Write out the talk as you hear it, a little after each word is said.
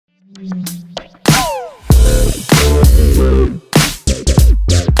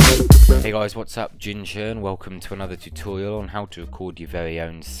Hey guys, what's up? Ginge here, and welcome to another tutorial on how to record your very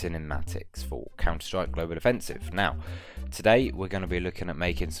own cinematics for Counter-Strike Global Offensive. Now, today we're going to be looking at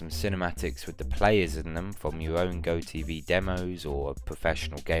making some cinematics with the players in them from your own GoTV demos or a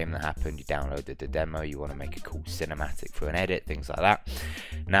professional game that happened. You downloaded the demo, you want to make a cool cinematic for an edit, things like that.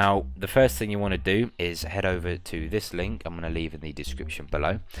 Now, the first thing you want to do is head over to this link I'm going to leave in the description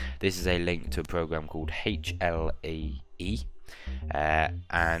below. This is a link to a program called HLAE.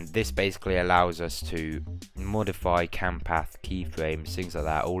 And this basically allows us to modify cam path, keyframes, things like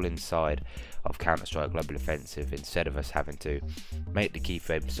that, all inside of Counter-Strike Global Offensive, instead of us having to make the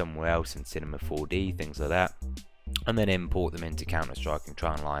keyframe somewhere else in Cinema 4D, things like that, and then import them into Counter-Strike and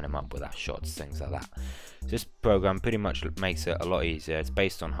try and line them up with our shots, things like that. This program pretty much makes it a lot easier. It's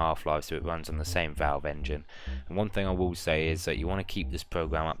based on Half-Life, so it runs on the same Valve engine. And one thing I will say is that you want to keep this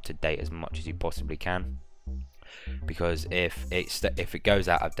program up to date as much as you possibly can, because if it goes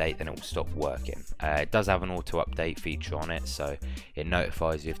out of date, then it will stop working. It does have an auto update feature on it, so it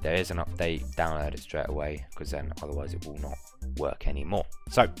notifies you if there is an update. Download it straight away, because then otherwise it will not work anymore.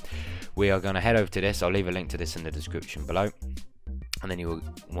 So we are going to head over to this. I'll leave a link to this in the description below, and then you will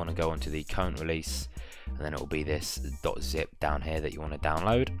want to go onto the current release, and then it will be this .zip down here that you want to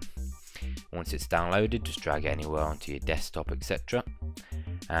download. Once it's downloaded, just drag it anywhere onto your desktop, etc.,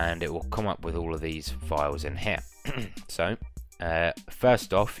 and it will come up with all of these files in here. So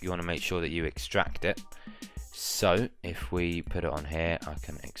first off, you want to make sure that you extract it. So if we put it on here, I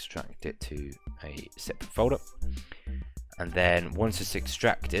can extract it to a separate folder, and then once it's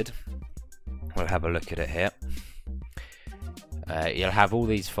extracted, we'll have a look at it here. You'll have all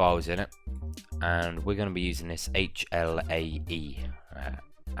these files in it, and we're going to be using this HLAE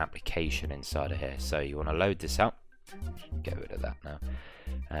application inside of here. So you want to load this up. Get rid of that now.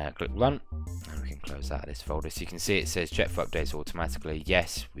 Click run, and we can close out of this folder. So you can see it says check for updates automatically.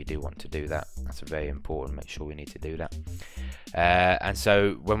 Yes, we do want to do that. That's very important. Make sure we need to do that. And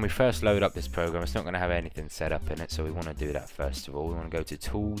so when we first load up this program, it's not going to have anything set up in it, so we want to do that first of all. We want to go to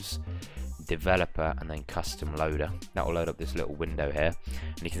Tools, Developer, and then Custom Loader. That will load up this little window here,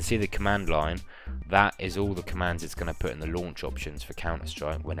 and you can see the command line. That is all the commands it's going to put in the launch options for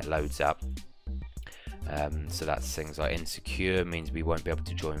Counter-Strike when it loads up. So that's things like insecure, means we won't be able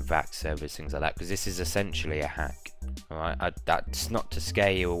to join VAC servers, things like that, because this is essentially a hack. Alright, that's not to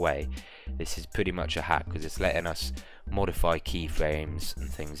scare you away. This is pretty much a hack, because it's letting us modify keyframes and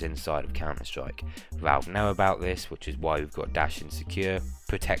things inside of Counter-Strike. Valve know about this, which is why we've got dash insecure.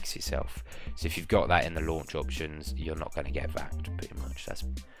 Protects yourself. So if you've got that in the launch options, you're not going to get VAC'd, pretty much. That's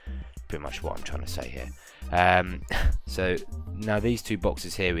pretty much what I'm trying to say here. So now these two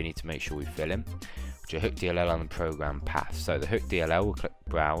boxes here we need to make sure we fill in, which are HookDll on the program path. So the HookDll, we'll click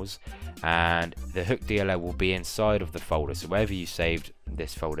browse, and the HookDll will be inside of the folder. So wherever you saved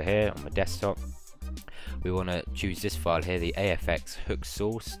this folder here on the desktop, we want to choose this file here, the AFX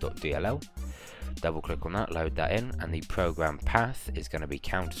hooksource.dll. Double click on that, load that in, and the program path is going to be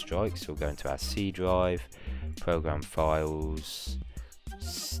Counter-Strike. So we'll go into our C drive, program files,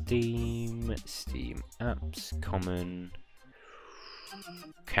 Steam apps, common,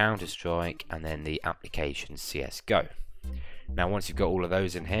 Counter-Strike, and then the application CSGO. Now once you've got all of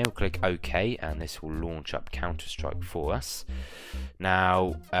those in here, we'll click OK, and this will launch up Counter-Strike for us.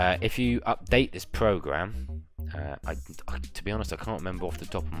 Now if you update this program, to be honest I can't remember off the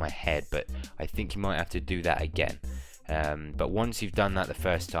top of my head, but I think you might have to do that again. But once you've done that the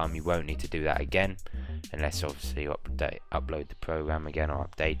first time, you won't need to do that again, unless obviously you upload the program again or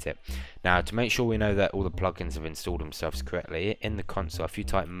update it. Now to make sure we know that all the plugins have installed themselves correctly, in the console if you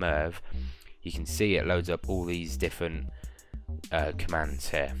type merv, you can see it loads up all these different commands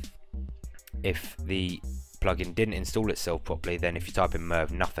here. If the plugin didn't install itself properly, then if you type in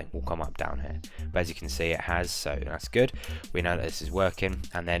merv, nothing will come up down here, but as you can see it has, so that's good. We know that this is working,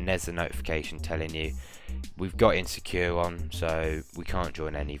 and then there's the notification telling you we've got insecure on, so we can't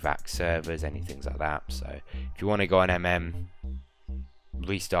join any VAC servers, any things like that. So if you want to go on MM,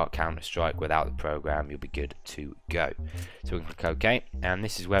 restart Counter-Strike without the program, you'll be good to go. So we can click OK, and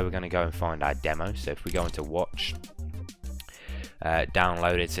this is where we're going to go and find our demo. So if we go into watch,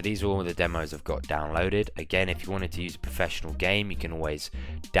 downloaded, so these are all the demos I've got downloaded. Again, if you wanted to use a professional game, you can always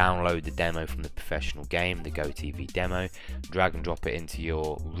download the demo from the professional game, the GoTV demo, drag and drop it into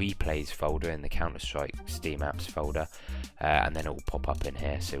your replays folder in the Counter-Strike Steam apps folder, and then it will pop up in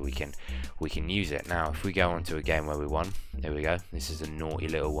here, so we can use it. Now if we go on to a game where we won, there we go, this is a naughty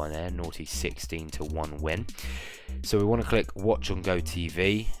little one there, naughty 16-1 win. So we want to click watch on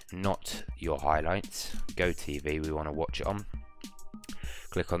GoTV, not your highlights. GoTV, we want to watch it on.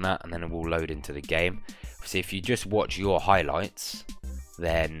 Click on that, and then it will load into the game. See, if you just watch your highlights,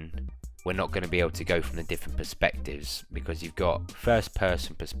 then we're not going to be able to go from the different perspectives, because you've got first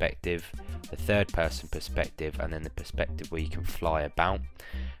person perspective, the third person perspective, and then the perspective where you can fly about.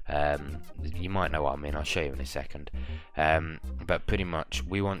 You might know what I mean, I'll show you in a second. But pretty much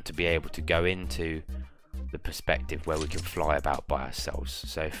we want to be able to go into the perspective where we can fly about by ourselves.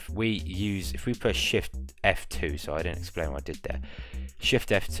 So if we press Shift F2, so I didn't explain what I did there. Shift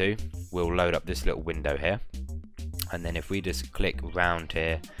F2 will load up this little window here, and then if we just click round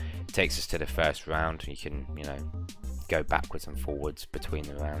here, it takes us to the first round. You can, you know, go backwards and forwards between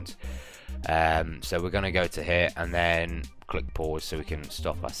the rounds. So we're going to go to here and then click pause so we can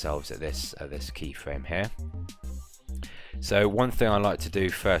stop ourselves at this keyframe here. So one thing I like to do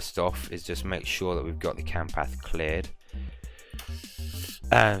first off is just make sure that we've got the cam path cleared.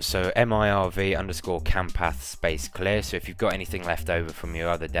 So mirv_cam path space clear. So if you've got anything left over from your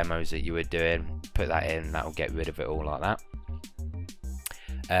other demos that you were doing, put that in. That will get rid of it all like that.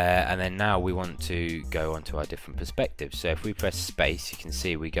 And then now we want to go onto our different perspectives. So if we press space, you can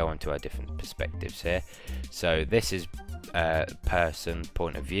see we go onto our different perspectives here. So this is person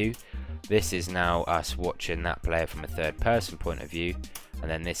point of view. This is now us watching that player from a third person point of view, and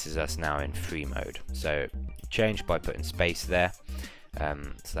then this is us now in free mode. So change by putting space there.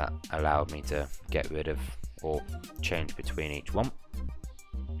 So that allowed me to get rid of or change between each one.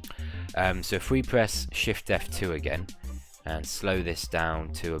 So if we press Shift F2 again and slow this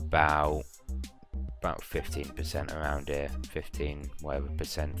down to about 15% around here, 15 whatever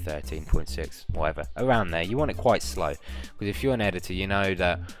percent, 13.6 whatever, around there. You want it quite slow, because if you're an editor, you know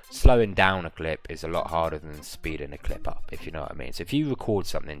that slowing down a clip is a lot harder than speeding a clip up, if you know what I mean. So if you record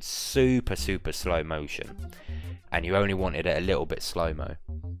something super slow motion and you only wanted it a little bit slow-mo,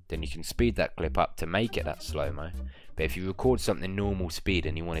 then you can speed that clip up to make it that slow-mo. But if you record something normal speed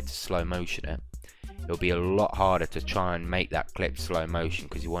and you wanted to slow motion it, it'll be a lot harder to try and make that clip slow motion,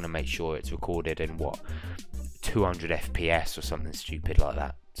 because you want to make sure it's recorded in what, 200 FPS or something stupid like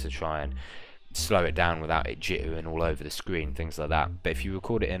that, to try and slow it down without it jittering all over the screen, things like that. But if you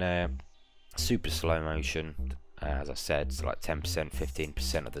record it in a super slow motion, as I said, it's like 10%,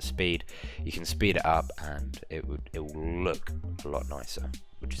 15% of the speed, you can speed it up and it will look a lot nicer,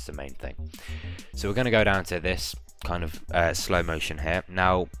 which is the main thing. So we're going to go down to this kind of slow motion here.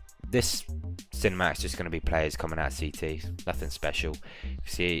 Now this cinematic's just going to be players coming out of CT, nothing special.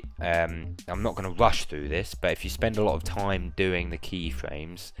 See, I'm not going to rush through this, but if you spend a lot of time doing the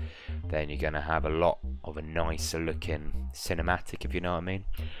keyframes, then you're going to have a lot of a nicer looking cinematic, if you know what I mean.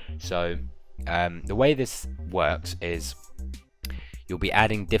 So the way this works is you'll be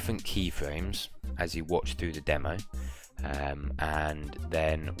adding different keyframes as you watch through the demo, and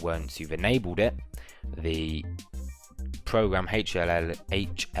then once you've enabled it, the program HLAE,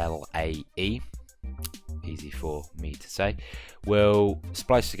 easy for me to say, will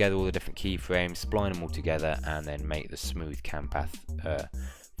splice together all the different keyframes, spline them all together, and then make the smooth cam path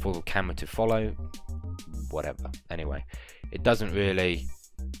for the camera to follow, whatever. Anyway, it doesn't really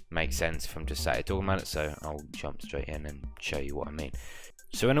make sense if I'm just sat here talking about it, so I'll jump straight in and show you what I mean.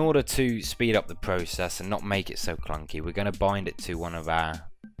 So in order to speed up the process and not make it so clunky, we're going to bind it to one of our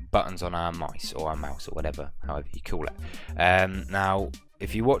buttons on our mice or our mouse or whatever, however you call it. Now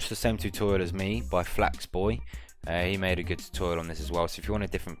if you watch the same tutorial as me by Flaxboy, he made a good tutorial on this as well, so if you want a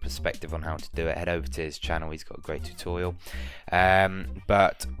different perspective on how to do it, head over to his channel. He's got a great tutorial.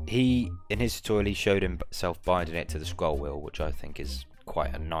 But in his tutorial he showed himself binding it to the scroll wheel, which I think is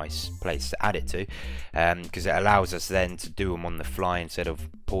quite a nice place to add it to, because it allows us then to do them on the fly instead of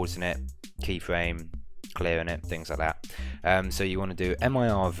pausing it, keyframe, clearing it, things like that. So you want to do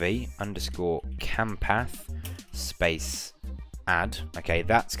mirv_cam path space add. Okay,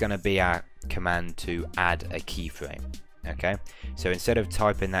 that's going to be our command to add a keyframe. Okay, so instead of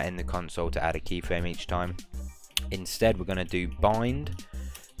typing that in the console to add a keyframe each time, instead we're going to do bind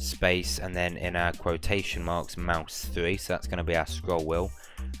space and then in our quotation marks mouse 3, so that's going to be our scroll wheel,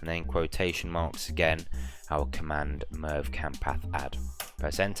 and then quotation marks again our command mirv_cam path add.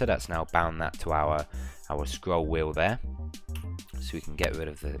 Press enter. That's now bound that to our scroll wheel there, so we can get rid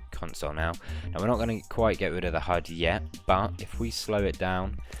of the console now. Now we're not going to quite get rid of the HUD yet, but if we slow it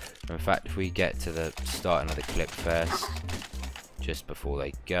down, in fact if we get to the starting of the clip first, just before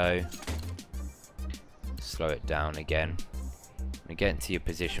they go, slow it down again, and get into your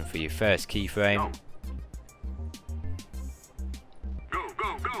position for your first keyframe.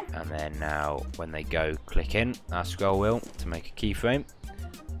 And then now when they go, click in our scroll wheel to make a keyframe.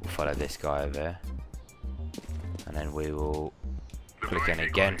 We'll follow this guy over there, and then we will click in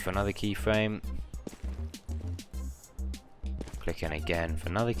again for another keyframe, click in again for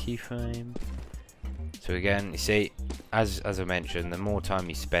another keyframe. So So again, you see, as I mentioned, the more time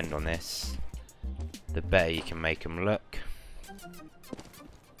you spend on this, the better you can make them look.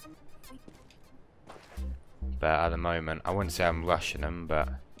 But at the moment, I wouldn't say I'm rushing them, but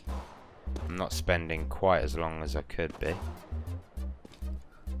I'm not spending quite as long as I could be.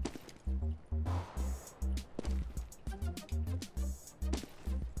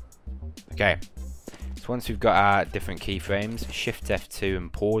 Okay, so once we've got our different keyframes, Shift F2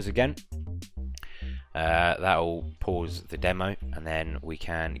 and pause again. That'll pause the demo, and then we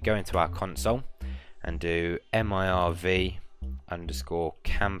can go into our console and do mirv underscore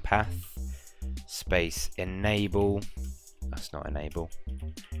campath space enable. That's not enable.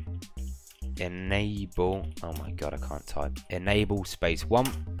 Enable. Oh my god, I can't type. Enable space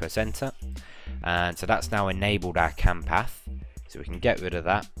 1. Press enter, and so that's now enabled our campath. So we can get rid of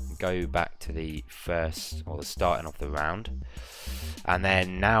that, go back to the first, or the starting of the round, and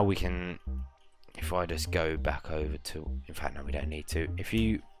then now we can, if I just go back over to, in fact no, we don't need to, if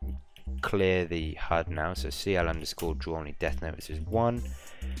you clear the HUD now, so CL underscore draw only death notice is 1,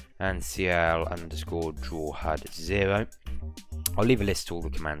 and CL underscore draw HUD 0. I'll leave a list to all the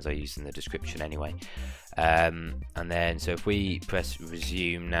commands I use in the description anyway. And then, so if we press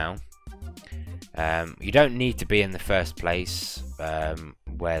resume now, you don't need to be in the first place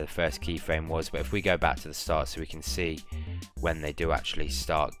where the first keyframe was, but if we go back to the start so we can see when they do actually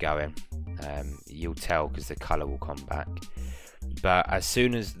start going, you'll tell because the color will come back. But as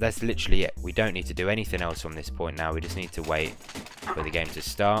soon as, that's literally it, we don't need to do anything else from this point now, we just need to wait for the game to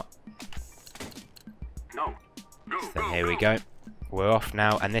start. So then here we go, we're off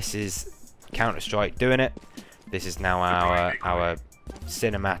now, and this is Counter-Strike doing it. This is now our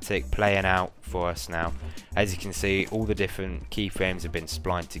cinematic playing out for us now. As you can see, all the different keyframes have been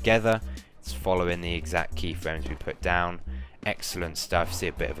splined together. It's following the exact keyframes we put down. Excellent stuff. See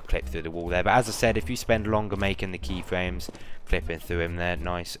a bit of a clip through the wall there, but as I said, if you spend longer making the keyframes, clipping through them there,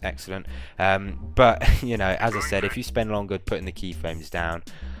 nice, excellent. But you know, as I said, if you spend longer putting the keyframes down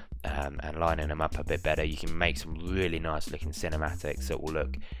and lining them up a bit better, you can make some really nice looking cinematics that will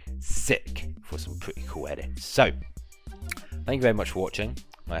look sick for some pretty cool edits. So thank you very much for watching.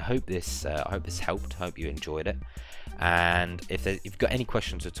 I hope this helped. I hope you enjoyed it. And if you've got any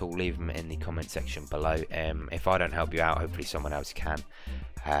questions at all, leave them in the comment section below. If I don't help you out, hopefully someone else can.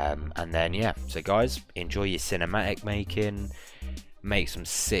 And then yeah, so guys, enjoy your cinematic making, make some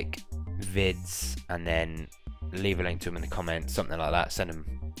sick vids, and then leave a link to them in the comments, something like that. Send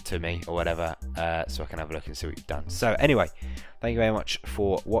them to me or whatever, so I can have a look and see what you've done. So anyway, thank you very much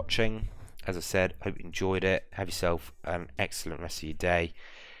for watching. As I said, hope you enjoyed it. Have yourself an excellent rest of your day,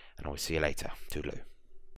 and I will see you later. Toodaloo.